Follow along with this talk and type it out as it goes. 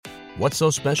What's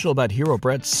so special about Hero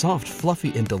Bread's soft,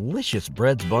 fluffy, and delicious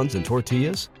breads, buns, and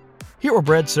tortillas? Hero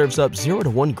Bread serves up 0 to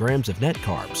 1 grams of net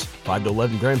carbs, 5 to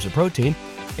 11 grams of protein,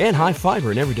 and high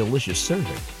fiber in every delicious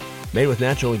serving. Made with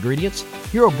natural ingredients,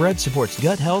 Hero Bread supports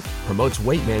gut health, promotes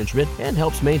weight management, and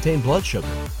helps maintain blood sugar.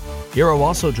 Hero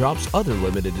also drops other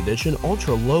limited edition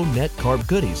ultra-low net carb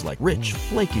goodies like rich,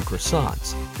 flaky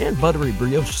croissants and buttery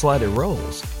brioche slider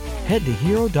rolls. Head to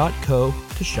hero.co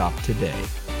to shop today.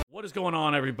 What is going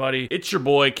on, everybody? It's your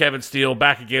boy, Kevin Steele,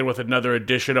 back again with another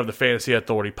edition of the Fantasy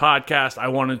Authority podcast. I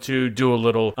wanted to do a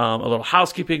little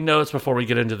housekeeping notes before we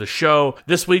get into the show.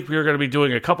 This week, we are going to be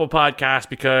doing a couple podcasts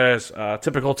because,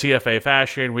 typical TFA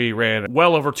fashion, we ran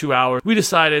well over 2 hours. We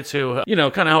decided to, kind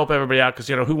of help everybody out because,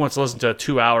 who wants to listen to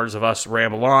 2 hours of us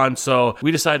ramble on? So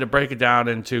we decided to break it down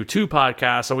into 2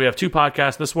 podcasts. So we have 2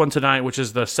 podcasts. This one tonight, which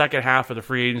is the second half of the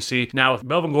free agency, now with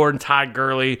Melvin Gordon, Ty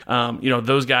Gurley,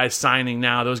 those guys signing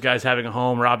now, those guys having a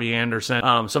home, Robbie Anderson,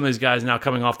 some of these guys now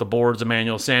coming off the boards,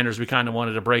 Emmanuel Sanders. We kind of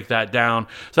wanted to break that down.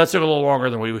 So that took a little longer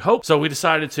than we hoped. So we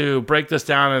decided to break this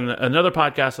down in another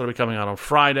podcast that will be coming out on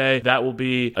Friday. That will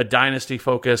be a dynasty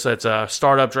focus. It's a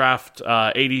startup draft,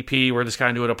 ADP. We're just kind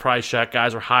of doing a price check.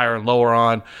 Guys are higher and lower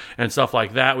on and stuff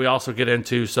like that. We also get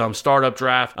into some startup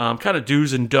draft, kind of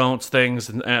do's and don'ts things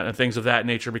and things of that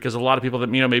nature, because a lot of people that,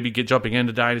 maybe get jumping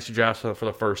into dynasty drafts for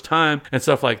the first time and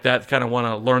stuff like that kind of want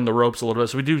to learn the ropes a little bit.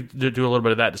 So we do a little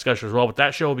bit of that discussion as well, but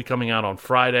that show will be coming out on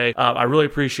Friday. I really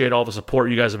appreciate all the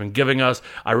support you guys have been giving us.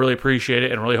 I really appreciate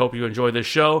it and really hope you enjoy this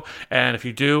show. And if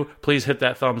you do, please hit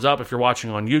that thumbs up if you're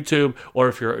watching on YouTube, or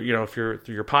if you're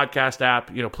through your podcast app,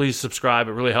 please subscribe.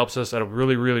 It really helps us. I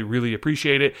really, really, really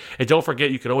appreciate it. And don't forget,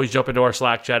 you can always jump into our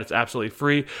Slack chat. It's absolutely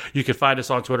free. You can find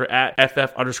us on Twitter at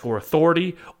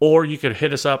FF_authority, or you can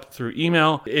hit us up through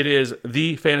email. It is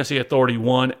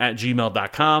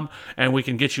thefantasyauthority1@gmail.com, and we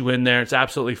can get you in there. It's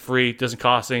absolutely free. It doesn't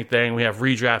cost anything. We have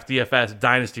redraft, DFS,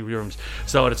 dynasty rooms.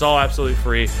 So it's all absolutely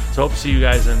free. So hope to see you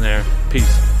guys in there.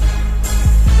 Peace.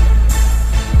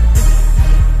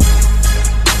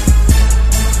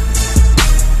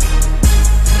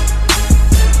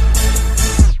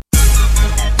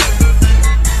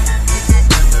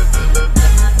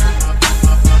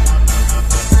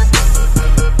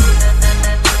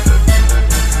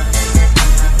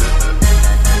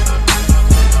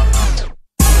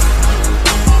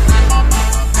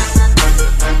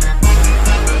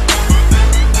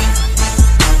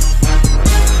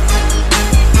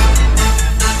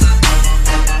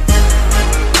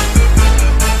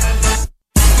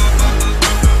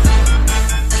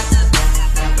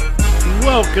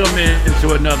 Welcome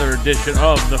into another edition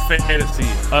of the Fantasy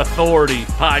Authority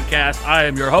podcast. I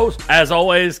am your host, as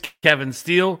always, Kevin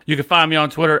Steele. You can find me on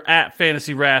Twitter at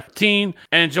FantasyWrath13,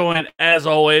 and join, as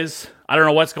always, I don't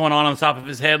know what's going on the top of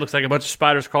his head. Looks like a bunch of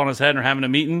spiders crawling on his head and are having a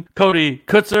meeting. Cody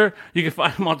Kutzer. You can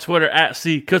find him on Twitter at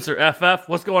CKutzerFF.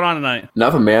 What's going on tonight?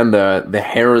 Nothing, man. The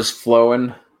hair is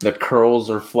flowing. The curls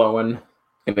are flowing.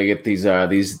 Gonna get these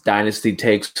dynasty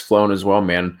takes flowing as well,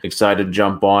 man. Excited to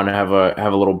jump on, have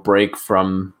a little break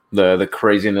from the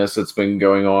craziness that's been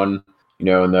going on,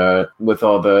 with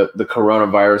all the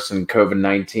coronavirus and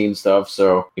COVID-19 stuff.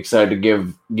 So excited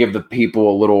to give the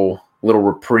people a little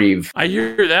reprieve. I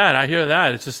hear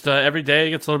that. It's just every day it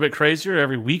gets a little bit crazier.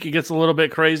 Every week it gets a little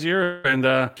bit crazier, and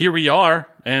here we are.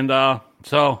 And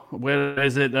so what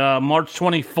is it? March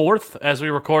 24th as we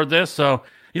record this. So.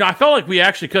 I felt like we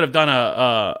actually could have done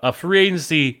a free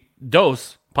agency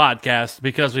dose podcast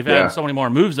because we've had so many more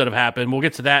moves that have happened. We'll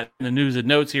get to that in the news and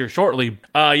notes here shortly.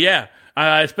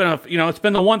 It's been it's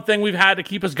been the one thing we've had to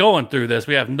keep us going through this.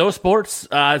 We have no sports.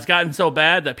 It's gotten so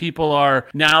bad that people are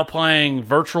now playing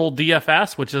virtual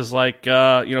DFS, which is like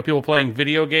people playing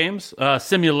video games,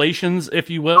 simulations, if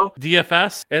you will,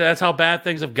 DFS. And that's how bad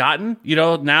things have gotten.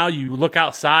 Now you look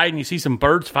outside and you see some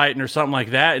birds fighting or something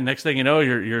like that, and next thing you know,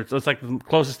 it's like the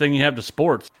closest thing you have to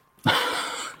sports.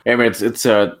 I mean, it's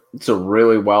a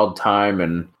really wild time,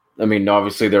 and I mean,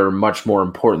 obviously there are much more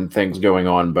important things going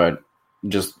on, but.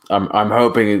 Just I'm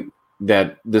hoping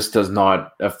that this does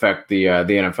not affect the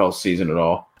NFL season at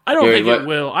all. I don't think it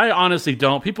will. I honestly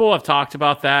don't. People have talked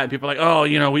about that, and people are like, "Oh,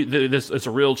 it's a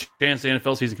real chance the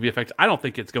NFL season can be affected." I don't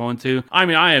think it's going to. I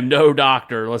mean, I am no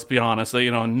doctor. Let's be honest.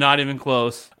 Not even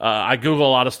close. I Google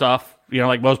a lot of stuff.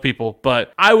 like most people.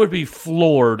 But I would be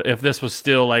floored if this was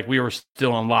still like we were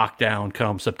still in lockdown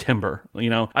come September.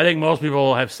 I think most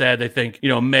people have said they think,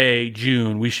 May,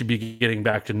 June, we should be getting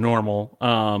back to normal.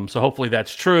 So hopefully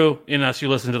that's true, unless you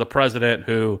listen to the president,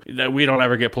 that we don't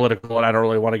ever get political, and I don't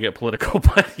really want to get political,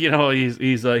 but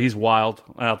he's wild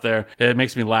out there. It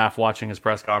makes me laugh watching his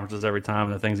press conferences every time,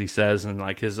 and the things he says, and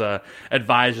like his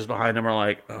advisors behind him are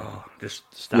like, oh, just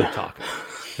stop talking.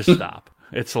 Just stop.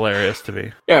 It's hilarious to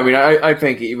me. Yeah, I mean, I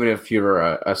think even if you're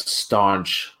a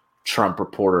staunch Trump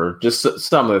reporter, just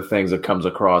some of the things that comes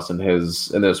across in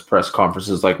those press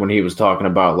conferences, like when he was talking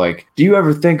about, like, do you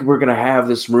ever think we're going to have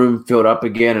this room filled up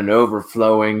again and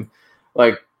overflowing?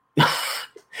 Like,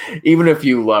 even if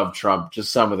you love Trump,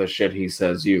 just some of the shit he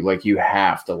says, you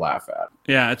have to laugh at.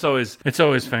 Yeah, it's always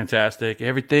fantastic.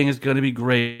 Everything is going to be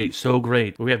great, so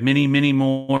great. We have many, many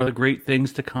more great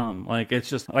things to come. Like, it's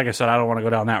just, like I said, I don't want to go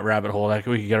down that rabbit hole. Like,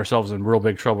 we could get ourselves in real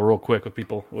big trouble real quick with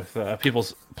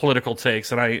people's political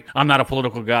takes, and I'm not a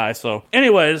political guy. So,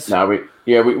 anyways,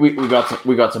 we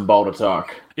got some ball to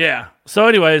talk. Yeah. So,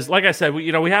 anyways, like I said, we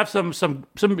have some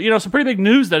pretty big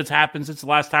news that has happened since the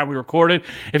last time we recorded.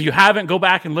 If you haven't, go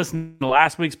back and listen to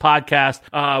last week's podcast.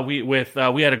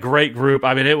 We had a great group.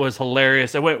 I mean, it was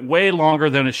hilarious. It went way longer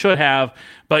than it should have,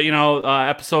 but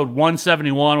episode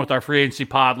 171 with our free agency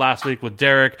pod last week with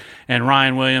Derek and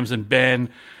Ryan Williams and Ben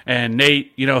and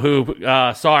Nate,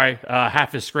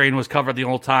 half his screen was covered the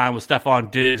whole time with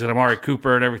Stephon Diggs and Amari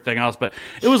Cooper and everything else, but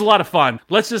it was a lot of fun.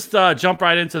 Let's just jump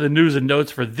right into the news and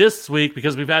notes for this week,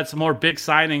 because we've had some more big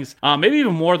signings, maybe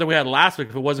even more than we had last week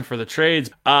if it wasn't for the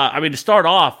trades. To start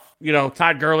off,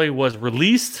 Todd Gurley was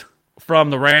released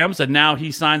from the Rams, and now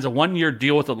he signs a 1-year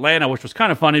deal with Atlanta, which was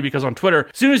kind of funny because on Twitter,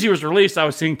 as soon as he was released, I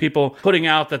was seeing people putting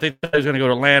out that they thought he was going to go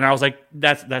to Atlanta. I was like,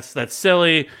 that's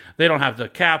silly. They don't have the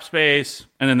cap space.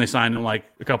 And then they signed him like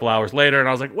a couple hours later, and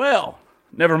I was like, well,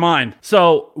 never mind.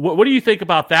 So what do you think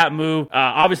about that move?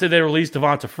 Obviously, they released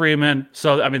Devonta Freeman.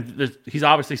 So, I mean, he's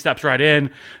obviously steps right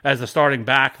in as the starting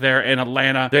back there in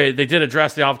Atlanta. They did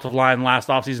address the offensive line last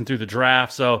offseason through the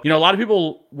draft. So, a lot of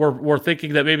people were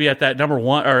thinking that maybe at that number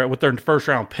one, or with their first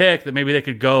round pick, that maybe they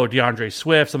could go DeAndre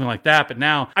Swift, something like that. But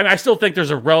now, I still think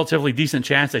there's a relatively decent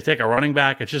chance they take a running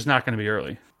back. It's just not going to be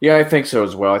early. Yeah, I think so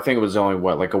as well. I think it was only,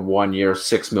 like a 1-year,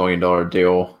 $6 million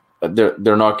deal.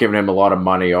 They're not giving him a lot of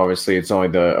money. Obviously, it's only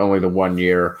the 1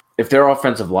 year. If their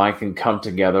offensive line can come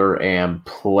together and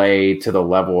play to the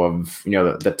level of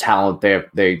the talent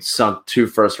they sunk 2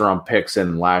 first-round picks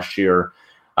in last year,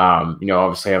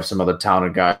 obviously have some other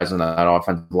talented guys on that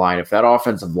offensive line. If that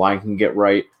offensive line can get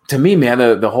right, to me, man,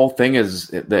 the whole thing is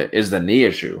the knee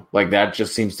issue. Like, that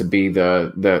just seems to be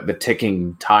the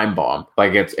ticking time bomb.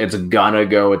 Like, it's gonna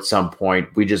go at some point.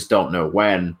 We just don't know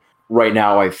when. Right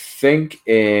now, I think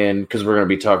because we're going to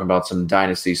be talking about some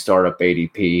dynasty startup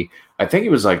ADP, I think it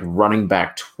was like running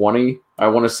back 20, I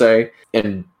want to say.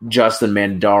 And Justin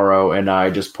Mandaro and I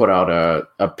just put out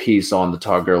a piece on the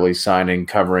Todd Gurley signing,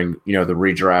 covering, the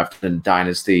redraft and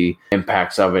dynasty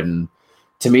impacts of it. And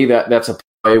to me, that's a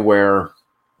play where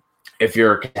if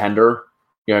you're a contender,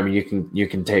 you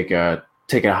can take a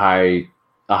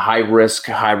high risk,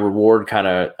 high reward kind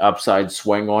of upside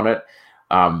swing on it.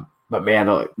 But man,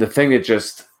 the thing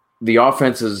that the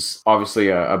offense is obviously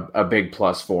a big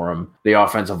plus for him. The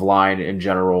offensive line in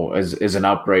general is an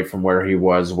upgrade from where he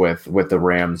was with the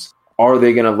Rams. Are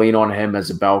they going to lean on him as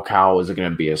a bell cow? Is it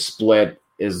going to be a split?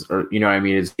 Is he going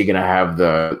to have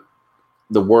the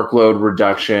workload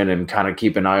reduction and kind of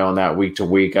keep an eye on that week to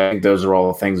week? I think those are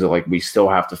all the things that we still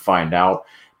have to find out.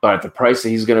 But at the price that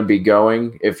he's going to be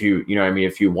going, if you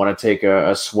want to take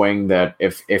a swing that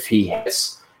if he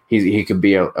hits, he could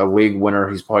be a league winner.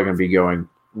 He's probably going to be going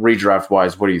redraft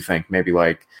wise. What do you think? Maybe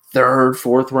like 3rd,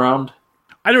 4th round?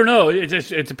 I don't know.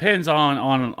 It depends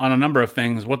on a number of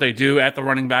things. What they do at the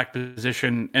running back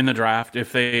position in the draft,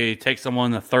 if they take someone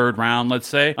in the 3rd round, let's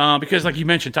say, because like you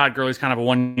mentioned, Todd Gurley's kind of a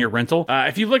 1-year rental.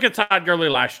 If you look at Todd Gurley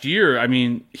last year, I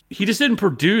mean, he just didn't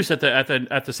produce at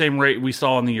the same rate we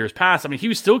saw in the years past. I mean,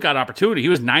 he still got opportunity. He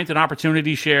was 9th in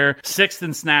opportunity share, 6th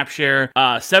in snap share,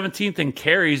 17th in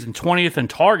carries, and 20th in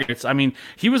targets. I mean,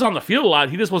 he was on the field a lot.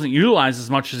 He just wasn't utilized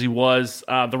as much as he was.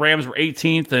 The Rams were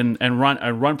 18th in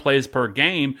run plays per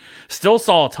game. Still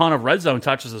saw a ton of red zone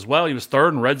touches as well. He was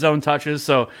 3rd in red zone touches.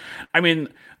 So, I mean,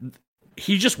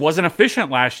 he just wasn't efficient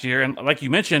last year. And like you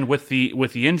mentioned, with the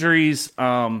injuries,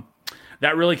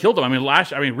 that really killed him. I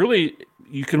mean, really,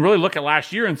 you can really look at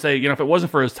last year and say, if it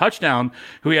wasn't for his touchdown,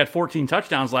 he had 14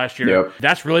 touchdowns last year, yep,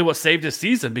 that's really what saved his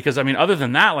season. Because, other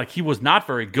than that, he was not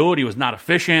very good. He was not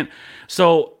efficient.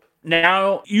 So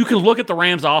Now, you can look at the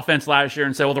Rams offense last year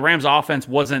and say, well, the Rams offense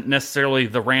wasn't necessarily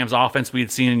the Rams offense we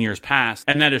had seen in years past.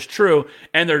 And that is true.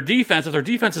 And their defense, if their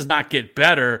defense does not get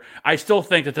better, I still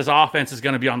think that this offense is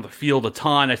going to be on the field a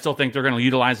ton. I still think they're going to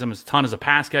utilize them as a ton as a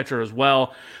pass catcher as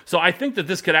well. So I think that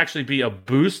this could actually be a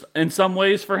boost in some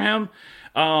ways for him.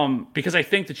 Because I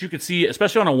think that you could see,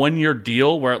 especially on a 1-year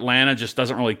deal where Atlanta just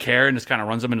doesn't really care and just kind of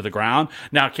runs him into the ground.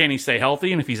 Now, can he stay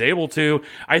healthy? And if he's able to,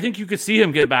 I think you could see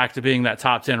him get back to being that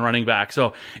top 10 running back.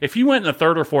 So if he went in the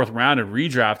 3rd or 4th round and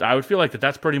redraft, I would feel like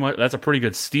that's a pretty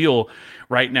good steal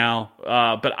right now.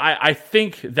 But I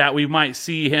think that we might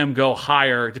see him go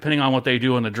higher depending on what they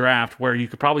do in the draft, where you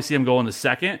could probably see him go in the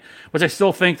 2nd, which I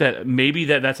still think that maybe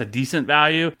that's a decent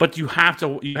value, but you have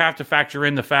to factor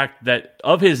in the fact that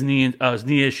of his knee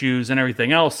issues and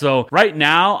everything else. So right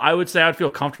now, I would say I'd feel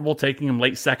comfortable taking him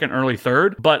late 2nd, early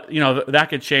 3rd, but that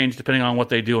could change depending on what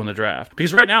they do in the draft.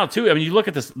 Because right now too, I mean, you look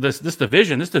at this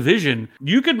division,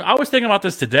 I was thinking about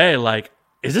this today, like,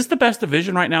 is this the best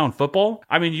division right now in football?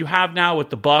 I mean, you have now with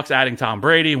the Bucs adding Tom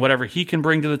Brady and whatever he can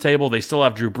bring to the table. They still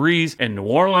have Drew Brees in New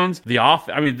Orleans.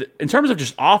 In terms of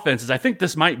just offenses, I think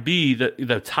this might be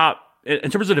the top.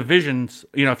 In terms of divisions,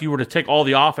 if you were to take all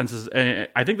the offenses,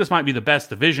 I think this might be the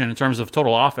best division in terms of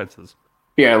total offenses.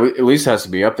 Yeah, at least has to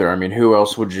be up there. I mean, who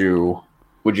else would you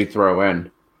throw in?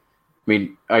 I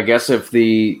mean, I guess if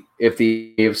the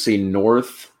AFC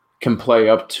North can play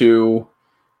up to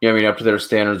their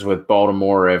standards with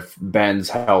Baltimore, if Ben's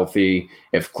healthy,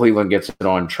 if Cleveland gets it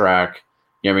on track,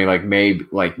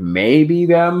 maybe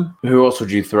them. Who else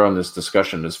would you throw in this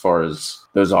discussion as far as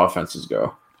those offenses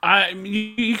go?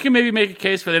 You can maybe make a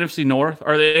case for the NFC North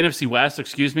or the NFC West,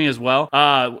 as well.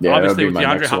 Obviously, with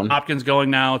DeAndre Hopkins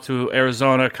going now to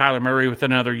Arizona, Kyler Murray with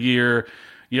another year,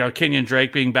 Kenyon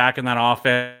Drake being back in that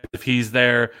offense if he's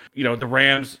there. The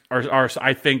Rams are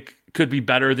I think, could be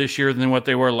better this year than what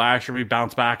they were last year. We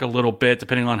bounce back a little bit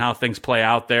depending on how things play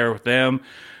out there with them.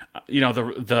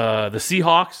 The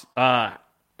Seahawks,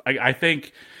 I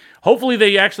think hopefully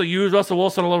they actually use Russell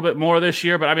Wilson a little bit more this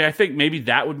year. But I mean, I think maybe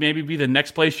that would maybe be the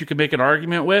next place you could make an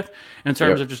argument with in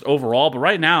terms of just overall. But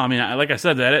right now, I mean, like I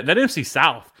said, that NFC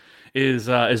South is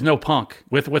no punk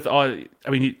with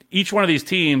each one of these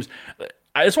teams.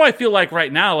 That's why I feel like right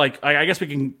now, I guess we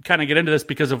can kind of get into this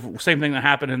because of the same thing that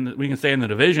happened, we can say in the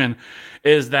division,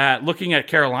 is that looking at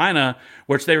Carolina,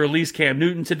 which they released Cam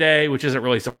Newton today, which isn't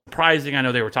really surprising. I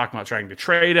know they were talking about trying to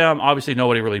trade him. Obviously,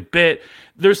 nobody really bit.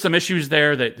 There's some issues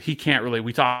there that he can't really,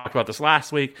 we talked about this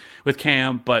last week with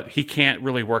Cam, but he can't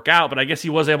really work out. But I guess he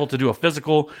was able to do a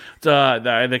physical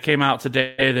that came out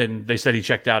today. Then they said he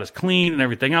checked out as clean and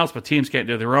everything else, but teams can't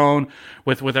do their own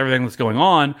with everything that's going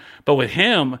on. But with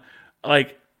him,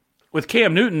 with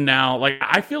Cam Newton now,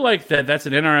 I feel like that's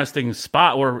an interesting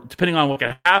spot where, depending on what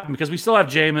can happen, because we still have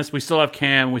Jameis, we still have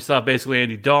Cam, we still have basically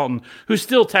Andy Dalton, who's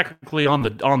still technically on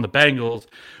the Bengals,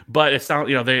 but it's not,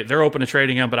 they're open to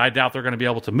trading him, but I doubt they're going to be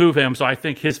able to move him. So I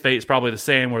think his fate is probably the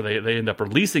same, where they end up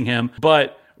releasing him.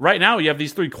 But right now, you have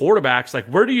these 3 quarterbacks.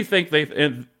 Where do you think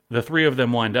the 3 of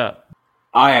them wind up?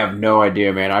 I have no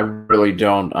idea, man. I really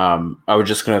don't. I was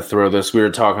just going to throw this. We were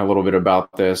talking a little bit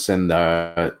about this in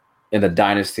the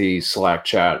Dynasty Slack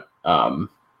chat.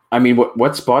 I mean,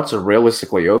 what spots are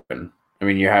realistically open? I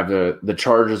mean, you have the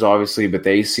Chargers, obviously, but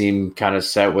they seem kind of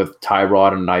set with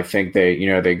Tyrod, and I think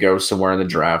they go somewhere in the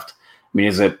draft. I mean,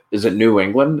 is it New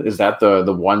England? Is that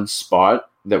the one spot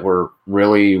that we're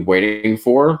really waiting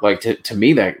for? To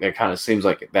me, that kind of seems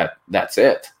like that's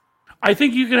it. I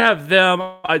think you could have them,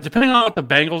 depending on what the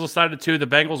Bengals decided to. The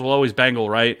Bengals will always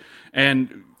Bengal, right?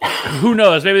 And who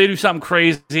knows? Maybe they do something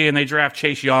crazy and they draft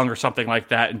Chase Young or something like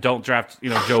that and don't draft,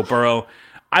 Joe Burrow.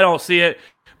 I don't see it,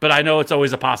 but I know it's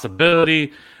always a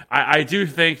possibility. I do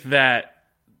think that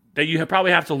you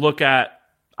probably have to look at.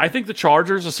 I think the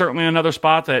Chargers is certainly another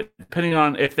spot that, depending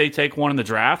on if they take one in the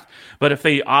draft, but if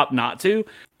they opt not to,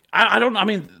 I don't. I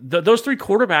mean, those 3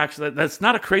 quarterbacks. That's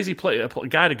not a crazy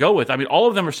guy to go with. I mean, all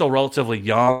of them are still relatively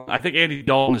young. I think Andy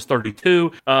Dalton is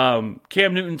 32. Cam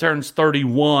Newton turns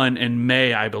 31 in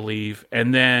May, I believe,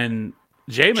 and then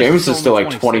Jameis is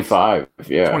still 25.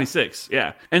 Yeah, 26.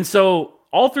 Yeah, and so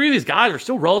all 3 of these guys are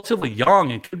still relatively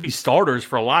young and could be starters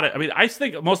for a lot of. I mean, I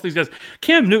think most of these guys.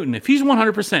 Cam Newton, if he's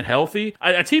 100% healthy,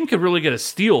 a team could really get a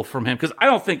steal from him, because I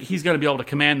don't think he's going to be able to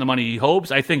command the money he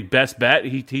hopes. I think best bet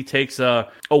he takes a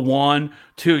 1-2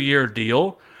 year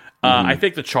deal. I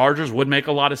think the Chargers would make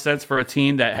a lot of sense for a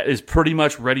team that is pretty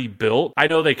much ready built. I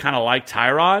know they kind of like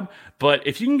Tyrod, But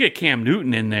if you can get Cam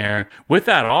Newton in there with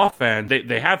that offense,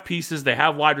 they have pieces. They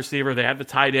have wide receiver. They have the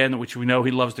tight end, which we know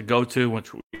he loves to go to, which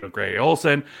Gray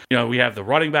Olsen. We have the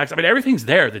running backs. I mean, everything's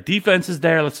there. The defense is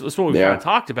there. That's what we've kind of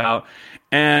talked about.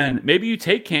 And maybe you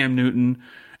take Cam Newton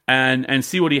and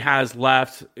see what he has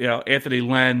left. Anthony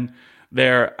Lynn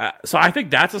there. So I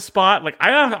think that's a spot. Like,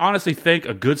 I honestly think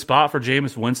a good spot for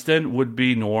Jameis Winston would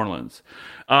be New Orleans.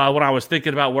 When I was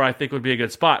thinking about where I think would be a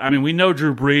good spot, I mean, we know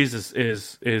Drew Brees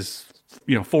is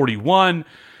 41.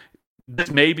 This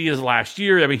may be his last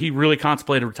year. I mean, he really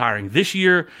contemplated retiring this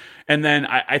year. And then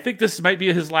I think this might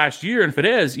be his last year. And if it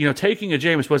is, taking a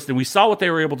Jameis Winston, we saw what they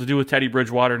were able to do with Teddy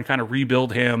Bridgewater and kind of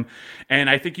rebuild him. And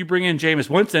I think you bring in Jameis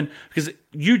Winston because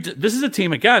this is a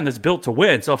team, again, that's built to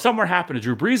win. So if something happened to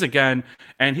Drew Brees again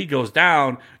and he goes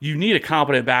down, you need a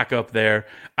competent backup there.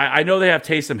 I know they have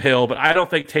Taysom Hill, but I don't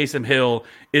think Taysom Hill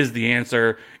is the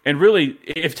answer. And really,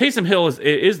 if Taysom Hill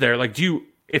is there, like,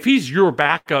 if he's your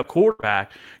backup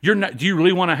quarterback, do you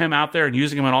really want him out there and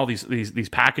using him in all these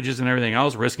packages and everything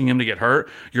else, risking him to get hurt?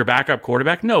 Your backup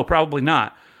quarterback? No, probably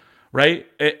not. Right?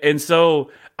 And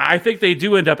so I think they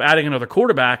do end up adding another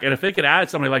quarterback. And if they could add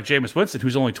somebody like Jameis Winston,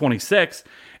 who's only 26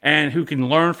 and who can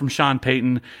learn from Sean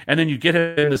Payton, and then you get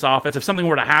him in this offense, if something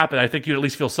were to happen, I think you'd at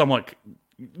least feel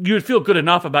you would feel good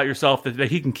enough about yourself that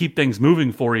he can keep things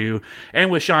moving for you. And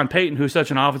with Sean Payton, who's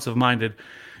such an offensive-minded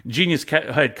genius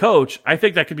head coach, I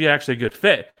think that could be actually a good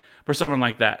fit for someone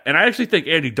like that. And I actually think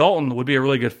Andy Dalton would be a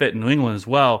really good fit in New England as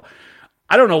well.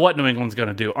 I don't know what New England's going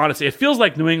to do. Honestly, it feels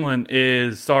like New England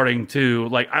is starting to,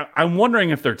 I'm wondering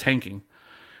if they're tanking,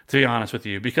 to be honest with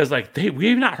you, because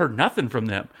we've not heard nothing from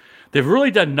them. They've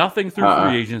really done nothing through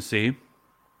free agency.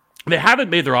 They haven't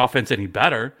made their offense any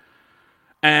better.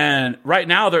 And right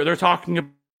now they're talking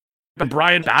about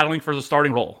Brian battling for the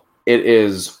starting role. It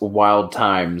is wild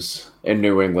times in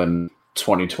New England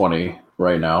 2020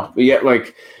 right now. But yet,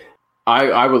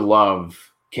 I would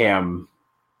love Cam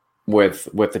with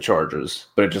the Chargers,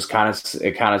 but it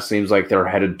kind of seems like they're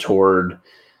headed toward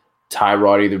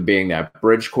Tyrod either being that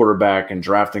bridge quarterback and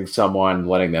drafting someone,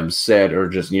 letting them sit, or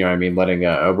just letting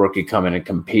a rookie come in and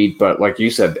compete. But like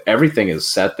you said, everything is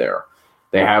set there.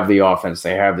 They have the offense.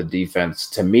 They have the defense.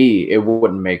 To me, it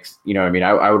wouldn't make,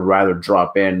 I would rather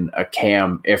drop in a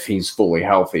Cam if he's fully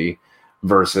healthy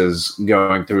versus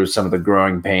going through some of the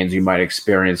growing pains you might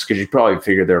experience, because you probably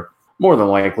figure they're more than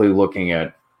likely looking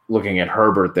at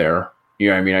Herbert there.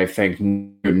 I think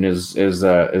Newton is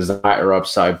a higher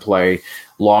upside play.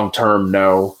 Long term,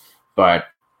 no. But,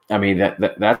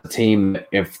 that's a team,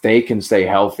 if they can stay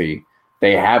healthy,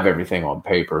 they have everything on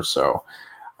paper. So,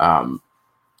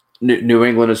 New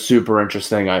England is super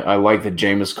interesting. I like the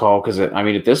Jameis call because, at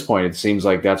this point, it seems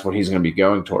like that's what he's going to be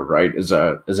going toward, right? Is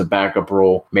a backup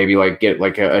role, maybe get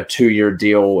a 2-year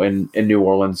deal in New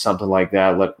Orleans, something like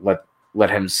that. Let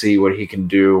him see what he can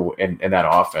do in that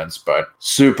offense. But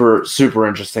super, super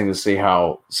interesting to see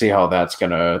how all that's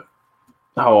gonna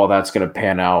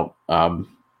pan out. I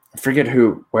forget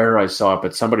where I saw it,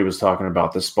 but somebody was talking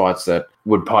about the spots that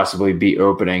would possibly be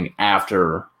opening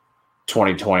after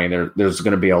 2020. There's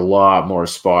going to be a lot more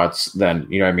spots than,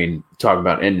 talk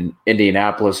about in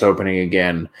Indianapolis opening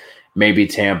again, maybe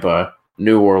Tampa,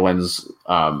 New Orleans.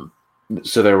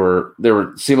 So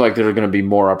there seemed like there were going to be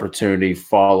more opportunity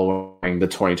following the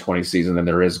 2020 season than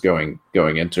there is going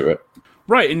into it.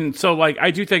 Right. And so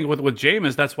I do think with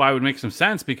Jameis, that's why it would make some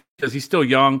sense, because he's still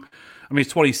young. He's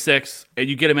 26, and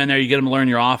you get him in there, you get him to learn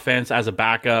your offense as a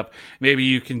backup. Maybe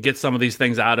you can get some of these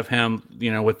things out of him,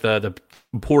 with the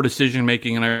poor decision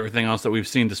making and everything else that we've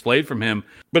seen displayed from him.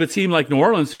 But a team like New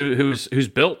Orleans, who's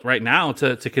built right now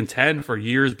to contend for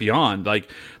years beyond,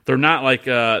 they're not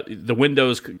the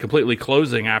window's completely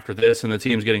closing after this, and the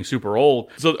team's getting super old.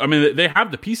 So they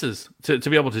have the pieces to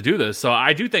be able to do this. So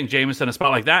I do think Jameis in a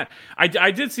spot like that.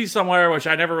 I did see somewhere, which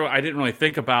I didn't really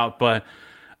think about, but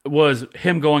was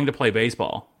him going to play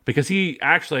baseball, because he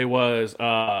actually was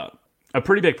a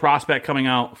pretty big prospect coming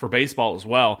out for baseball as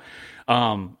well.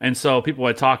 And so people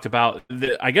had talked about,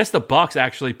 I guess the Bucks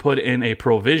actually put in a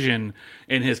provision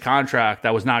in his contract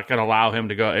that was not going to allow him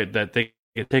to go, that they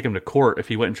could take him to court if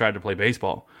he went and tried to play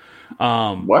baseball.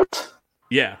 What?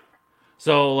 Yeah.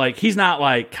 So he's not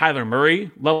like Kyler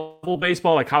Murray level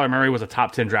baseball. Kyler Murray was a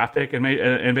top 10 draft pick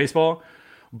in baseball.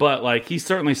 But he's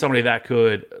certainly somebody that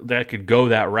could go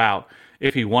that route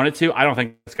if he wanted to. I don't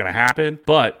think that's going to happen,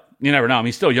 but you never know.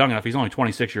 He's still young enough. He's only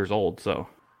 26 years old. So,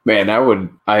 man, that would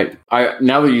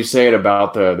now that you say it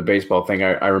about the baseball thing,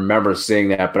 I remember seeing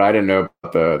that, but I didn't know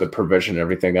about the provision and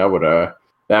everything.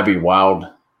 That'd be wild.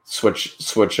 Switch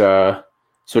sports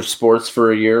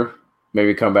for a year.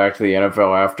 Maybe come back to the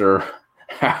NFL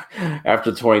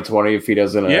after 2020 if he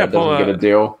doesn't pull get a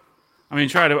deal. I mean,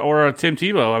 or Tim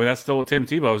Tebow. I mean, that's still what Tim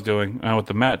Tebow's doing with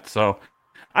the Mets. So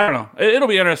I don't know. It'll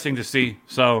be interesting to see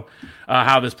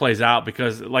how this plays out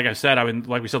because, like I said, I mean,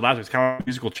 like we said last week, it's kind of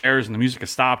musical chairs and the music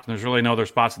has stopped and there's really no other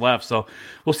spots left. So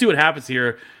we'll see what happens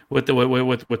here with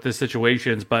the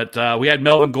situations. But we had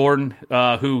Melvin Gordon,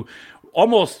 who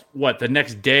almost the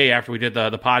next day after we did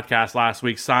the podcast last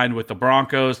week, signed with the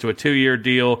Broncos to a 2-year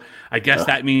deal. I guess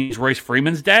that means Royce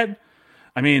Freeman's dead.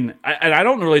 I mean, I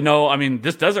don't really know. I mean,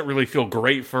 this doesn't really feel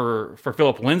great for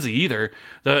Philip Lindsay either.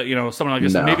 Someone like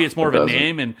this. No, maybe it's more of a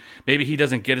name, and maybe he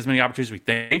doesn't get as many opportunities as we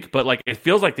think. But like, it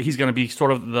feels like that he's going to be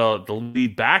sort of the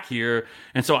lead back here.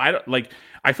 And so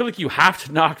I feel like you have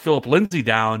to knock Philip Lindsay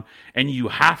down, and you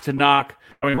have to knock.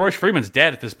 I mean, Royce Freeman's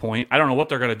dead at this point. I don't know what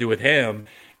they're going to do with him.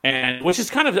 And which is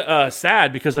kind of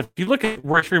sad because if you look at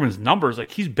Royce Freeman's numbers, like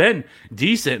he's been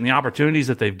decent in the opportunities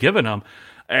that they've given him.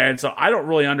 And so I don't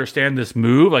really understand this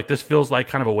move. Like this feels like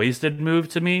kind of a wasted move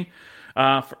to me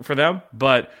for them.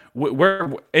 But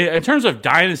where in terms of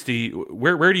dynasty,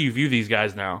 where do you view these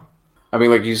guys now? I mean,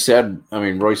 like you said, I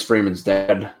mean, Royce Freeman's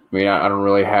dead. I mean, I don't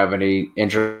really have any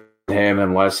interest in him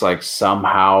unless like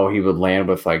somehow he would land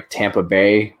with like Tampa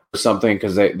Bay or something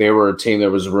because they were a team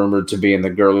that was rumored to be in the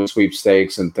Gurley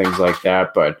sweepstakes and things like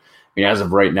that. But I mean, as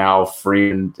of right now,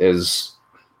 Freeman is,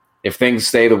 if things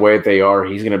stay the way they are,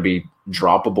 he's going to be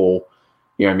droppable.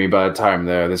 You know what I mean? By the time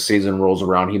the season rolls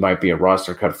around, he might be a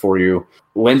roster cut for you.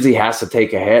 Lindsay has to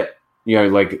take a hit. You know,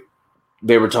 like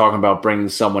they were talking about bringing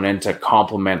someone in to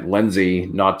complement Lindsay,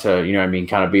 not to, you know what I mean,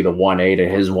 kind of be the 1A to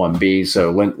his 1B.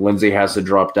 So Lindsay has to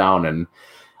drop down. And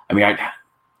I mean,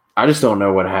 I just don't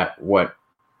know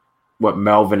what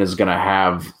Melvin is going to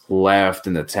have left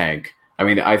in the tank. I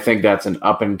mean, I think that's an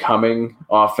up and coming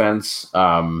offense.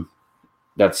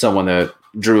 That's someone that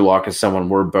Drew Lock is someone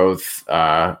we're both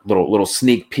little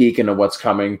sneak peek into what's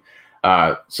coming.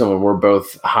 Someone we're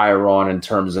both higher on in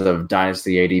terms of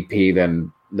dynasty ADP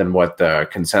than what the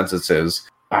consensus is.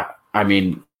 I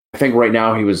mean, I think right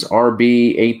now he was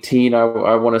RB 18.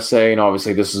 I want to say, and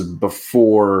obviously this is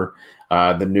before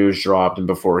the news dropped and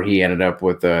before he ended up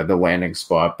with the landing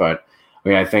spot. But I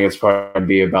mean, I think it's probably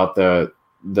be about the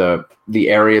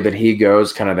area that he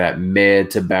goes, kind of that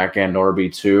mid to back end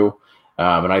RB2.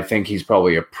 And I think he's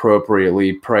probably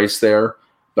appropriately priced there,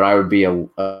 but I would be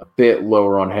a bit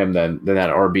lower on him than that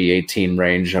RB18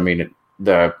 range. I mean,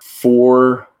 the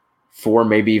four,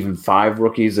 maybe even 5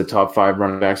 rookies, the top 5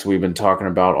 running backs we've been talking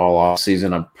about all off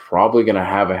season, I'm probably going to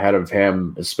have ahead of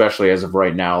him, especially as of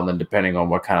right now, and then depending on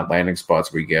what kind of landing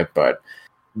spots we get. But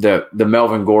the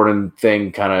Melvin Gordon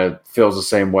thing kind of feels the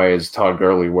same way as Todd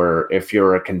Gurley, where if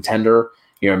you're a contender,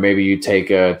 you know, maybe you take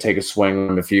a swing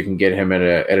on him. If you can get him at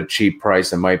a cheap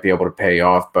price, it might be able to pay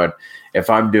off. But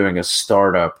if I'm doing a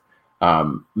startup,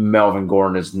 Melvin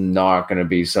Gordon is not going to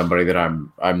be somebody that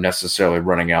I'm necessarily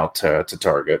running out to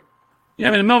target. Yeah,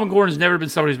 I mean, Melvin Gordon's never been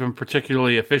somebody who's been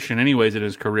particularly efficient anyways in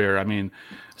his career. I mean,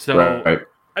 so right.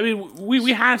 I mean,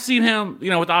 we have seen him, you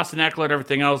know, with Austin Eckler and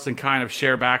everything else and kind of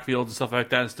share backfields and stuff like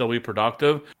that and still be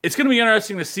productive. It's going to be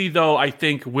interesting to see, though, I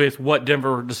think, with what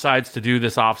Denver decides to do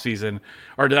this offseason,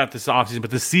 or not this offseason,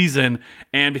 but this season,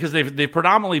 and because they've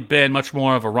predominantly been much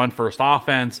more of a run-first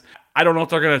offense. I don't know if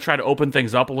they're going to try to open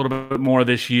things up a little bit more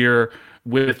this year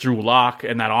with Drew Lock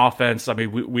and that offense. I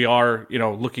mean, we are, you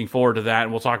know, looking forward to that,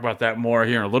 and we'll talk about that more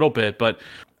here in a little bit, but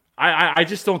I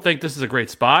just don't think this is a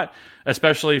great spot,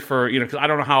 especially for, you know, because I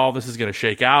don't know how all this is going to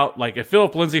shake out. Like, if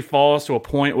Philip Lindsay falls to a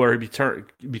point where he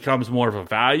becomes more of a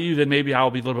value, then maybe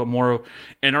I'll be a little bit more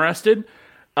interested.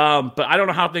 But I don't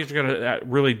know how things are going to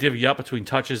really divvy up between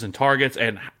touches and targets.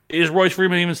 And is Royce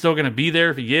Freeman even still going to be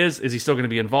there? If he is he still going to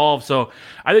be involved? So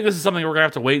I think this is something we're going to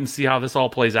have to wait and see how this all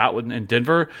plays out in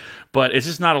Denver. But it's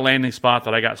just not a landing spot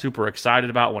that I got super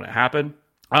excited about when it happened.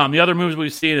 The other moves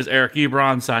we've seen is Eric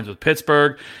Ebron signs with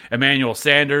Pittsburgh. Emmanuel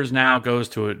Sanders now goes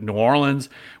to New Orleans,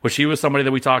 which he was somebody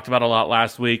that we talked about a lot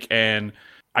last week. And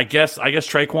I guess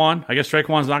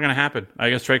Traquan's not going to happen. I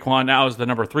guess Traquan now is the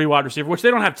number 3 wide receiver, which they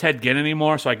don't have Ted Ginn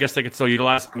anymore, so I guess they could still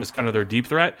utilize him as kind of their deep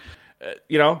threat.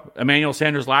 You know, Emmanuel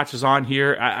Sanders latches on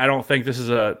here. I don't think this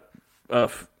is I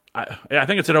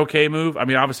think it's an okay move. I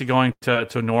mean, obviously going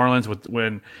to New Orleans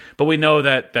but we know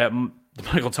that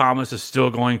Michael Thomas is still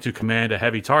going to command a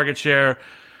heavy target share.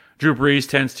 Drew Brees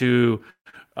tends to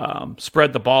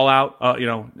spread the ball out,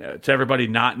 to everybody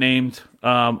not named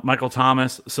Michael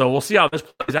Thomas. So we'll see how this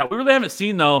plays out. We really haven't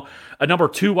seen, though, a number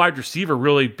 2 wide receiver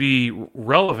really be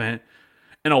relevant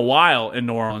in a while in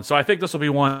New Orleans. So I think this will be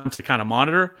one to kind of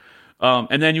monitor.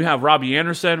 And then you have Robbie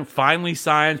Anderson, finally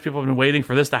signed. People have been waiting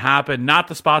for this to happen. Not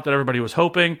the spot that everybody was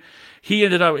hoping. He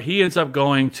ends up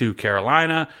going to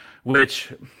Carolina,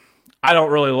 which I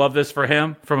don't really love this for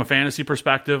him from a fantasy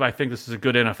perspective. I think this is a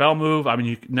good NFL move. I mean,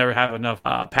 you never have enough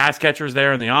pass catchers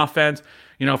there in the offense,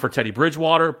 for Teddy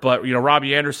Bridgewater. But,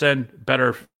 Robbie Anderson,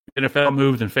 better NFL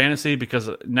move than fantasy,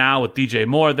 because now with DJ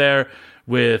Moore there,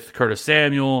 with Curtis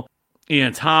Samuel,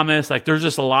 Ian Thomas, like there's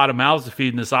just a lot of mouths to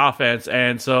feed in this offense.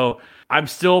 And so I'm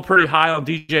still pretty high on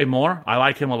DJ Moore. I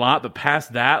like him a lot. But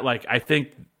past that, like I think,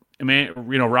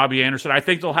 Robbie Anderson, I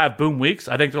think they'll have boom weeks.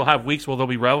 I think they'll have weeks where they'll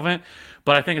be relevant.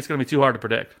 But I think it's going to be too hard to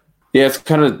predict. Yeah, it's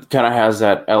kind of has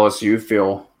that LSU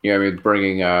feel.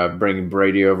 Bringing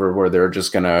Brady over, where they're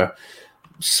just going to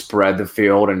spread the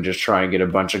field and just try and get a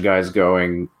bunch of guys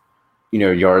going,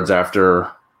 yards after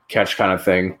catch kind of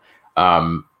thing.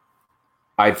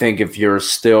 I think if you're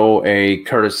still a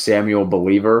Curtis Samuel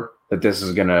believer, that this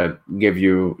is going to give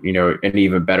you, an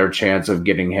even better chance of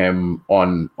getting him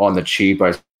on the cheap.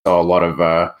 I saw a lot of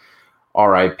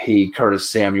RIP Curtis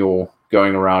Samuel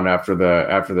going around after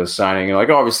the signing. And like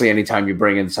obviously, anytime you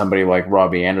bring in somebody like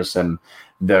Robbie Anderson,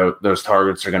 those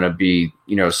targets are going to be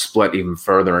split even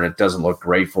further, and it doesn't look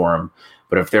great for him.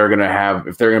 But if they're going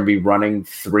to be running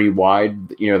three wide,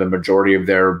 the majority of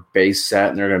their base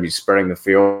set, and they're going to be spreading the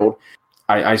field,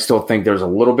 I still think there's a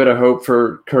little bit of hope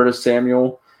for Curtis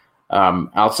Samuel.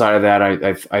 Outside of that,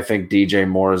 I think DJ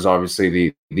Moore is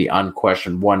obviously the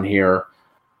unquestioned one here.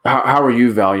 How are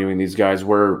you valuing these guys?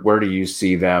 Where do you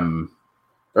see them?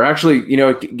 Or actually,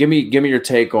 give me your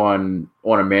take on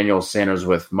Emmanuel Sanders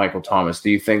with Michael Thomas. Do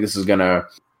you think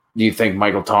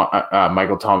Michael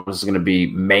Thomas is going to be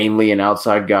mainly an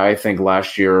outside guy? I think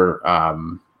last year,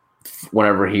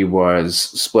 whenever he was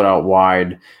split out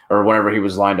wide, or whenever he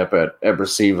was lined up at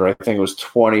receiver, I think it was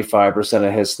 25%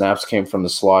 of his snaps came from the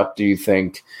slot. Do you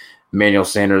think Emmanuel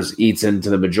Sanders eats into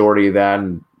the majority of that,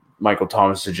 and Michael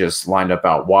Thomas is just lined up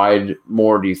out wide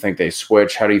more? Do you think they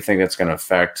switch? How do you think that's going to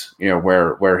affect,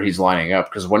 where he's lining up?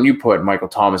 Because when you put Michael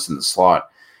Thomas in the slot,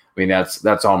 I mean,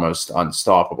 that's almost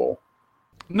unstoppable.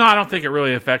 No, I don't think it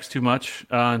really affects too much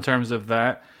in terms of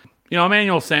that.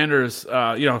 Emmanuel Sanders,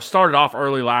 started off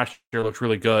early last year, looked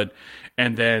really good,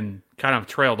 and then kind of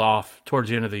trailed off towards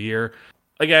the end of the year.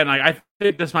 Again, I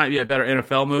think this might be a better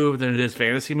NFL move than it is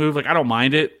fantasy move. Like, I don't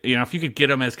mind it. If you could get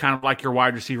him as kind of like your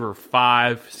wide receiver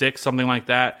 5, 6, something like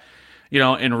that, in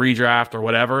redraft or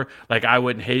whatever, like I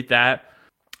wouldn't hate that.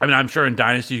 I mean, I'm sure in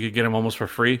Dynasty you could get him almost for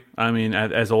free. I mean,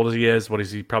 as old as he is, what is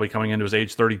he probably coming into his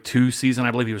age 32 season? I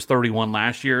believe he was 31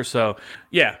 last year. So,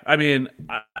 yeah, I mean,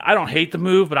 I don't hate the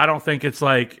move, but I don't think it's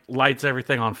like lights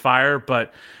everything on fire.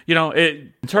 But,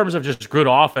 in terms of just good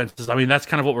offenses, I mean, that's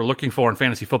kind of what we're looking for in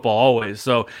fantasy football always.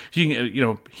 So,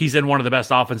 he's in one of the best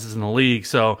offenses in the league.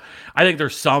 So, I think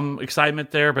there's some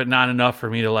excitement there, but not enough for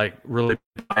me to like really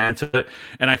buy into it.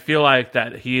 And I feel like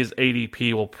that his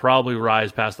ADP will probably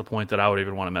rise past the point that I would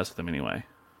even want to mess with him anyway.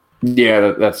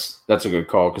 Yeah, that's a good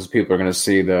call, because people are going to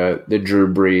see the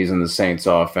Drew Brees and the Saints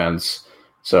offense.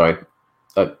 So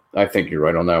I think you're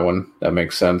right on that one. That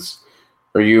makes sense.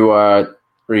 Are you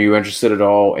interested at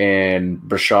all in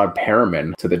Brashad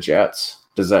Perriman to the Jets?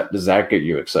 Does that get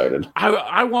you excited?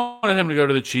 I wanted him to go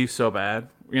to the Chiefs so bad,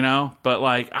 but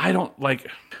like I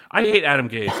hate Adam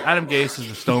Gase. Adam Gase is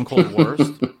the stone cold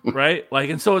worst, right? Like,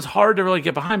 and so it's hard to really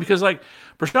get behind, because like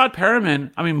Brashad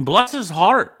Perriman, I mean, bless his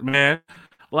heart, man.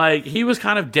 Like, he was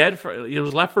kind of he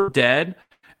was left for dead,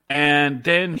 and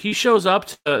then he shows up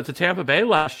to Tampa Bay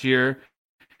last year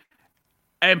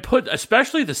and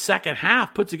especially the second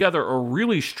half, put together a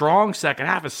really strong second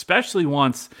half, especially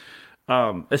once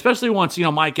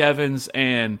Mike Evans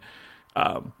and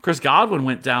Chris Godwin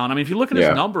went down. I mean, if you look at his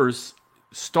numbers,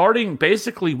 starting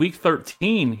basically week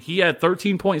 13, he had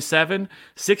 13.7,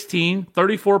 16,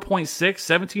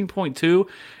 34.6, 17.2,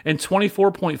 and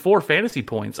 24.4 fantasy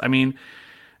points. I mean,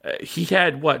 he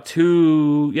had he had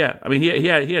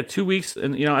 2 weeks,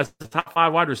 and as the top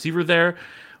 5 wide receiver there.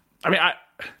 I mean,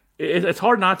 it's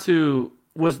hard not to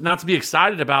be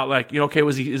excited about, like, okay,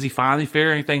 is he finally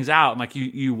figuring things out? And like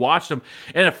you watched him,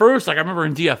 and at first, like I remember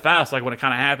in DFS, like when it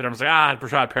kind of happened, I was like,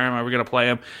 Brashad Perriman, are we gonna play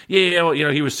him?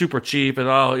 Yeah, he was super cheap, and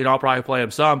I'll probably play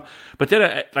him some. But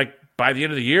then like by the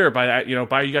end of the year, by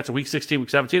you got to week 16,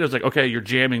 week 17, it was like, okay, you're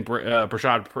jamming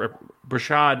Brashad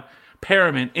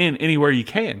Perriman in anywhere you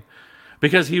can,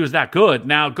 because he was that good.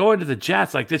 Now going to the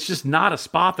Jets, like, it's just not a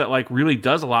spot that like really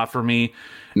does a lot for me.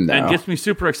 No. And gets me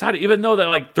super excited, even though that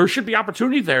like there should be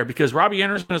opportunity there, because Robbie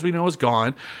Anderson, as we know, is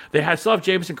gone. They still have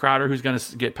Jamison Crowder, who's going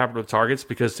to get peppered with targets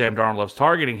because Sam Darnold loves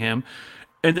targeting him.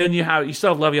 And then you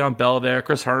still have Le'Veon Bell there,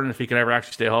 Chris Herndon, if he can ever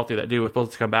actually stay healthy. That dude was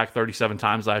supposed to come back 37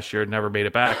 times last year and never made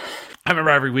it back. I remember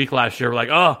every week last year, we're like,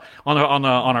 oh, on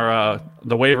our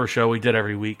the waiver show we did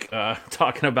every week,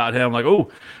 talking about him, like, oh,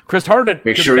 Chris Herndon,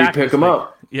 make sure you pick him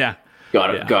up. Yeah,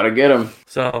 gotta get him.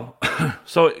 So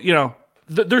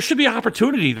there should be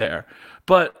opportunity there.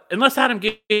 But unless Adam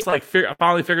Gase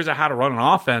finally figures out how to run an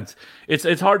offense,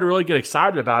 it's hard to really get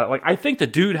excited about it. Like, I think the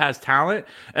dude has talent,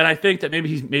 and I think that maybe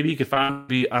he could finally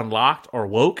be unlocked or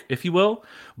woke, if you will.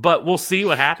 But we'll see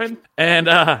what happens.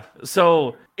 And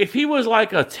so if he was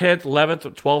like a 10th, 11th,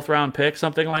 or 12th round pick,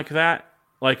 something like that,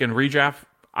 like in redraft,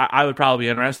 I would probably be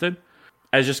interested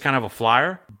as just kind of a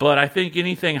flyer. But I think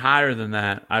anything higher than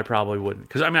that, I probably wouldn't.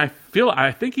 Because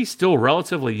I think he's still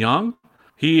relatively young.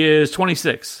 He is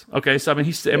 26. Okay, so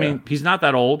he's not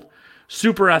that old.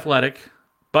 Super athletic,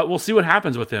 but we'll see what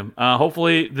happens with him.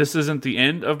 Hopefully, this isn't the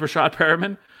end of Breshad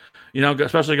Perriman.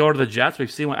 Especially going to the Jets. We've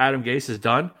seen what Adam Gase has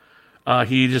done.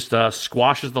 He just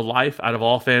squashes the life out of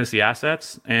all fantasy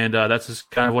assets, and that's just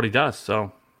kind of what he does.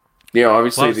 So, yeah,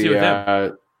 obviously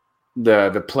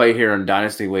the play here in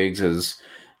dynasty leagues is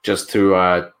just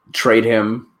to trade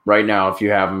him. Right now, if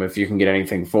you have him, if you can get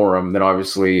anything for him, then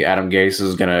obviously Adam Gase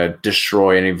is going to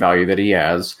destroy any value that he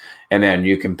has, and then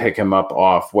you can pick him up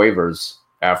off waivers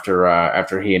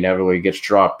after he inevitably gets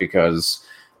dropped, because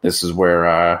this is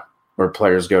where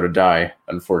players go to die,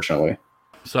 unfortunately.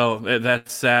 So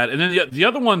that's sad. And then the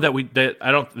other one that we didn't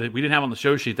have on the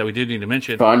show sheet that we did need to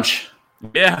mention. Funch.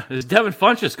 Yeah, it's Devin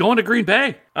Funchess going to Green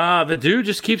Bay. The dude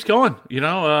just keeps going,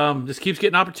 just keeps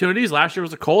getting opportunities. Last year was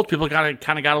the Colts. People kind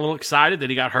of got a little excited that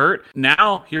he got hurt.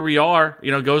 Now, here we are,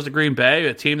 goes to Green Bay,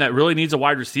 a team that really needs a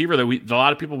wide receiver that a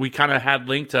lot of people we kind of had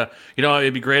linked to,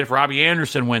 it'd be great if Robbie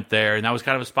Anderson went there, and that was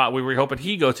kind of a spot we were hoping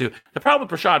he'd go to. The problem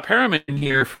with Breshad Perriman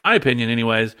here, in my opinion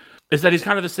anyways, is that he's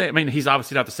kind of the same. I mean, he's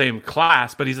obviously not the same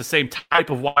class, but he's the same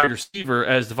type of wide receiver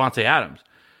as Davante Adams.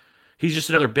 He's just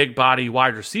another big body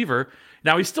wide receiver.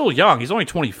 Now, he's still young. He's only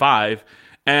 25,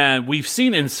 and we've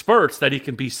seen in spurts that he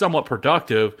can be somewhat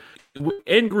productive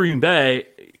in Green Bay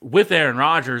with Aaron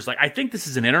Rodgers. Like, I think this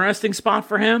is an interesting spot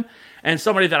for him, and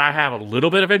somebody that I have a little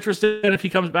bit of interest in if he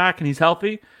comes back and he's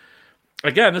healthy.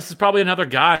 Again, this is probably another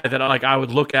guy that I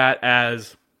would look at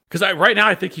as, because right now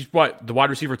I think he's the wide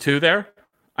receiver 2 there.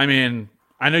 I mean,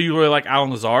 I know you really like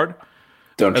Allen Lazard.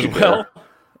 Don't as you well.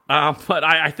 But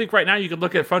I think right now you could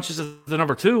look at Funchess as the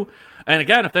number 2. And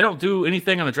again, if they don't do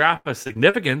anything on the draft of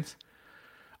significance,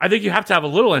 I think you have to have a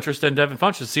little interest in Devin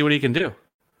Funchess to see what he can do.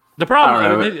 The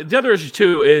problem, the other issue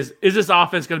too, is this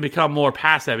offense going to become more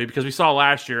pass heavy? Because we saw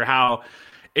last year how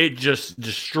it just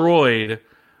destroyed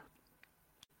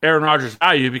Aaron Rodgers'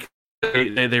 value because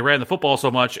they ran the football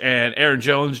so much, and Aaron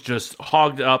Jones just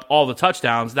hogged up all the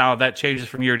touchdowns. Now that changes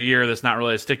from year to year. That's not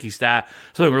really a sticky stat,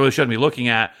 something we really shouldn't be looking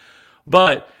at.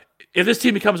 But if this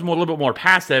team becomes a little bit more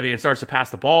pass heavy and starts to pass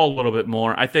the ball a little bit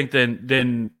more, I think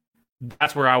then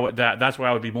that's where I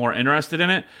would be more interested in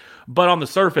it. But on the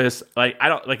surface,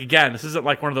 again, this isn't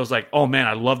like one of those oh man,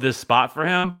 I love this spot for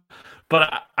him.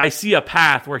 But I see a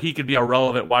path where he could be a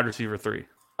relevant wide receiver 3.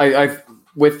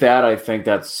 With that, I think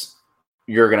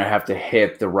you're going to have to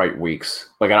hit the right weeks.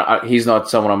 He's not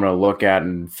someone I'm going to look at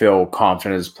and feel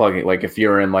confident as plugging. Like if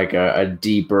you're in a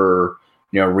deeper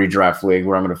redraft league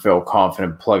where I'm going to feel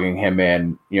confident plugging him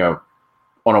in,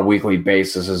 on a weekly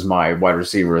basis as my wide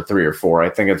receiver 3 or 4. I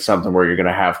think it's something where you're going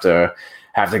to have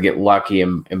to get lucky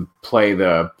and play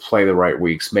the right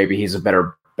weeks. Maybe he's a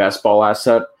better best ball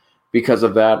asset because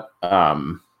of that.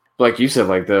 Like you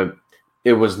said,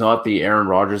 it was not the Aaron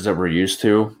Rodgers that we're used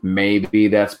to. Maybe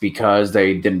that's because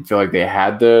they didn't feel like they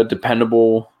had the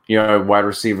dependable, wide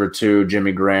receiver 2.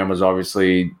 Jimmy Graham was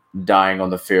obviously dying on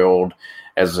the field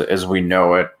as we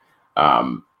know it.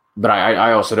 But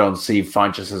I also don't see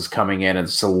Funchess as coming in and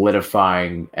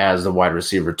solidifying as the wide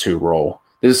receiver 2 role.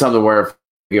 This is something where if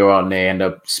you go out and they end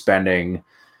up spending,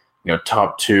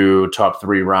 top 2, top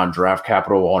 3 round draft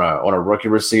capital on a rookie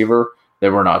receiver,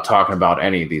 then we're not talking about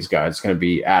any of these guys. It's going to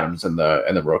be Adams and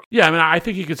the rookie. Yeah, I mean, I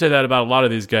think you could say that about a lot of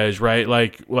these guys, right?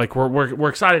 Like we're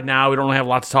excited now. We don't really have a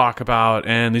lot to talk about,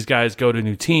 and these guys go to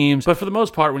new teams. But for the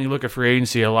most part, when you look at free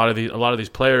agency, a lot of these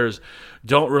players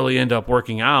don't really end up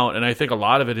working out, and I think a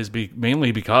lot of it is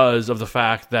mainly because of the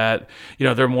fact that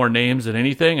they're more names than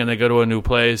anything, and they go to a new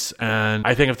place. And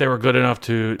I think if they were good enough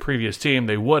to previous team,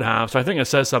 they would have. So I think it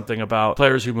says something about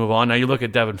players who move on. Now you look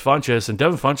at Devin Funchess, and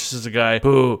Devin Funchess is a guy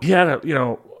who he had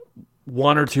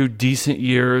one or two decent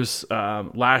years.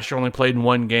 Last year only played in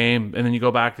one game, and then you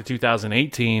go back to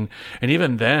 2018, and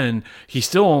even then he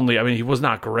still only, I mean, he was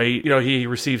not great. He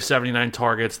received 79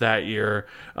 targets that year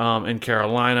in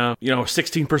Carolina,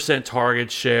 16%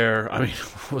 target share. I mean,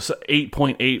 it was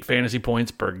 8.8 fantasy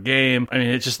points per game. I mean,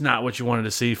 it's just not what you wanted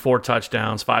to see. 4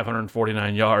 touchdowns,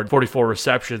 549 yards, 44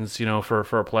 receptions,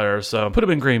 for a player. So put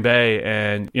him in Green Bay,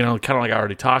 and, kind of like I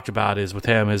already talked about is with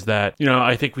him is that,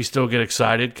 I think we still get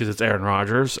excited because it's Aaron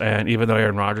Rodgers. And even though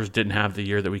Aaron Rodgers didn't have the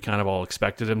year that we kind of all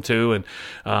expected him to,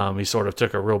 and he sort of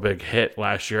took a real big hit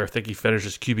last year. I think he finished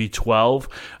as QB 12,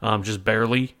 just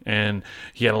barely. And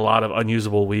he had a lot of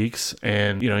unusable weeks.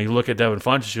 And, you look at Devin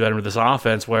Funchess, you had him with this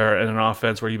offense where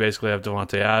you basically have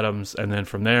Devontae Adams. And then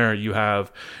from there you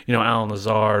have, Allen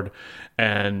Lazard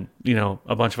and,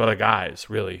 a bunch of other guys,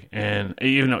 really. And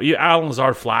even though Allen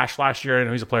Lazard flashed last year, I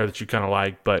know he's a player that you kind of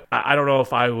like, but I don't know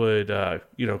if I would,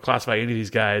 classify any of these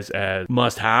guys as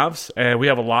must-haves. And we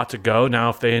have a lot to go.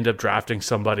 Now, if they end up drafting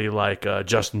somebody like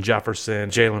Justin Jefferson,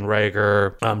 Jalen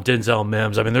Reagor, Denzel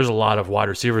Mims, I mean, there's a lot of wide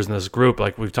receivers in this group.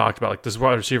 Like we've talked about, like this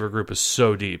wide receiver group is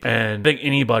so deep. And I think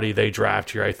anybody they draft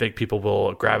here, I think people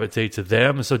will gravitate to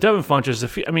them. So Devin Funchess,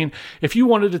 if you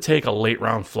wanted to take a late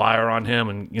round flyer on him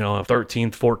and, a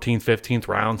 13th, 14th, 15th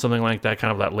round, something like that,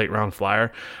 kind of that late round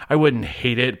flyer, I wouldn't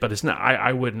hate it, but it's not,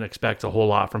 I wouldn't expect a whole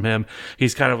lot from him.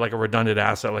 He's kind of like a redundant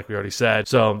asset, like we already said.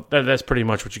 So that's pretty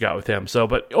much what you got with him. So,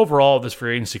 but overall, this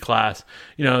free agency class,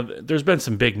 there's been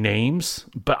some big names,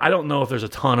 but I don't know if there's a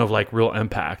ton of like real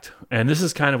impact. And this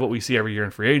is kind of what we see every year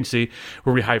in free agency,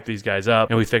 where we hype these guys up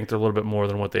and we think they're a little bit more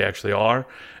than what they actually are.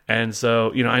 And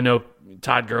so, I know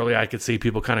Todd Gurley, I could see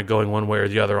people kind of going one way or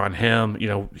the other on him.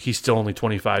 He's still only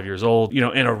 25 years old, in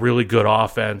a really good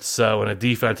offense. So in a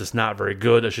defense that's not very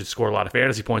good, that should score a lot of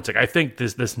fantasy points. Like I think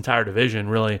this entire division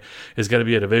really is going to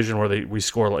be a division where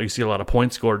you see a lot of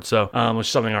points scored. So, which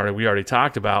is something we already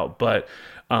talked about. But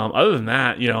other than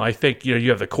that, I think, you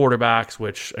have the quarterbacks,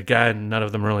 which, again, none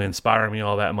of them really inspire me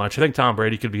all that much. I think Tom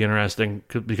Brady could be interesting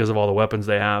because of all the weapons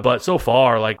they have. But so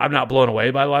far, like, I'm not blown away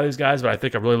by a lot of these guys, but I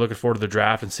think I'm really looking forward to the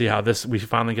draft and see how we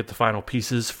finally get the final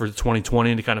pieces for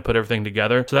 2020 to kind of put everything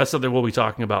together. So that's something we'll be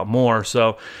talking about more.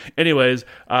 So anyways,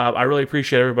 I really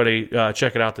appreciate everybody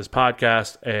checking out this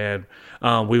podcast. And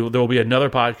there will be another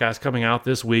podcast coming out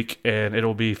this week, and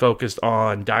it'll be focused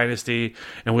on Dynasty,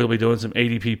 and we'll be doing some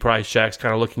ADP price checks,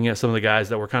 kind of looking at some of the guys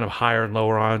that were kind of higher and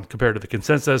lower on compared to the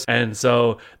consensus. And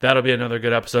so that'll be another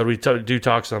good episode. We do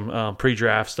talk some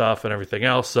pre-draft stuff and everything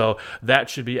else. So that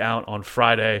should be out on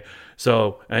Friday.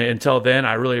 So until then,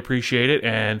 I really appreciate it.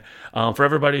 And for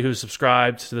everybody who's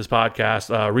subscribed to this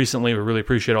podcast recently, we really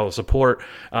appreciate all the support.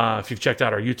 If you've checked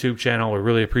out our YouTube channel, we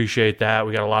really appreciate that.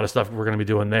 We got a lot of stuff we're going to be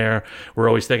doing there. We're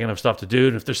always thinking of stuff to do.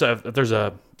 And if there's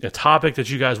a topic that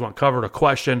you guys want covered, a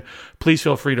question, please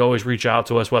feel free to always reach out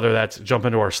to us, whether that's jump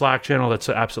into our Slack channel. That's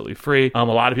absolutely free. A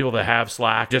lot of people that have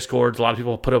Slack, Discords, a lot of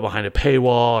people put it behind a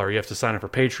paywall, or you have to sign up for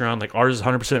Patreon. Like ours is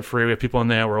 100% free. We have people in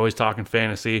there. We're always talking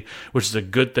fantasy, which is a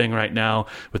good thing right now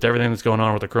with everything that's going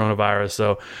on with the coronavirus.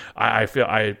 So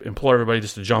I implore everybody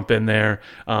just to jump in there,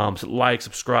 like,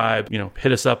 subscribe,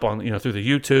 hit us up on, through the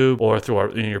YouTube or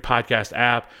through your podcast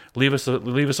app. Leave us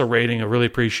a rating. I really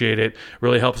appreciate it.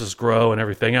 Really helps us grow and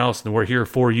everything else. And we're here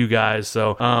for you guys.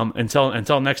 So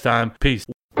until next time, peace.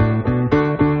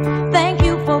 Thank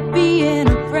you for being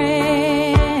a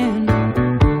friend.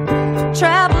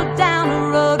 Travel down the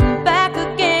road and back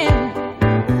again.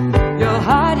 Your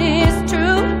heart is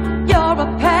true. You're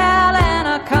a pal and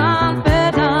a confidant.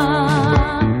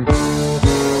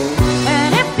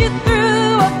 And if you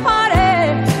threw a party,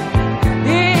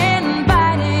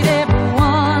 invited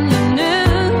everyone you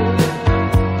knew,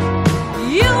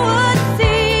 you would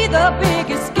see the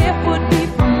biggest gift would be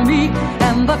from me,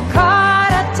 and the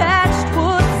card attached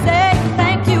would say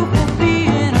thank you for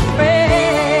being a friend.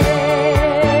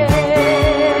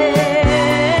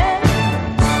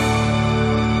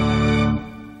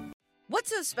 What's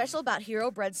so special about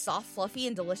Hero Bread's soft, fluffy,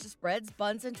 and delicious breads,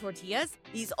 buns, and tortillas?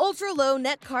 These ultra-low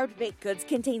net-carb baked goods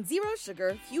contain zero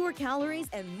sugar, fewer calories,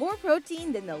 and more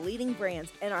protein than the leading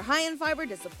brands, and are high in fiber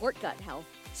to support gut health.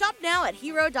 Shop now at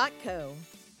hero.co.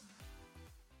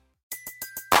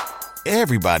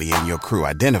 Everybody in your crew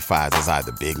identifies as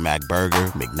either Big Mac Burger,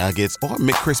 McNuggets, or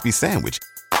McCrispy Sandwich.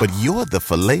 But you're the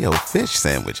Filet-O-Fish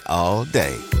Sandwich all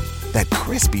day. That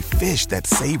crispy fish, that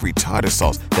savory tartar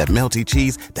sauce, that melty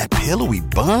cheese, that pillowy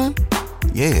bun.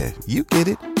 Yeah, you get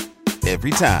it.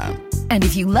 Every time. And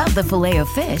if you love the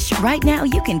Filet-O-Fish, right now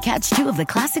you can catch two of the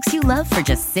classics you love for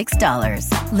just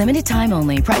 $6. Limited time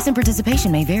only. Price and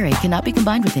participation may vary. Cannot be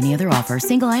combined with any other offer.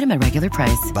 Single item at regular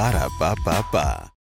price. Ba-da-ba-ba-ba.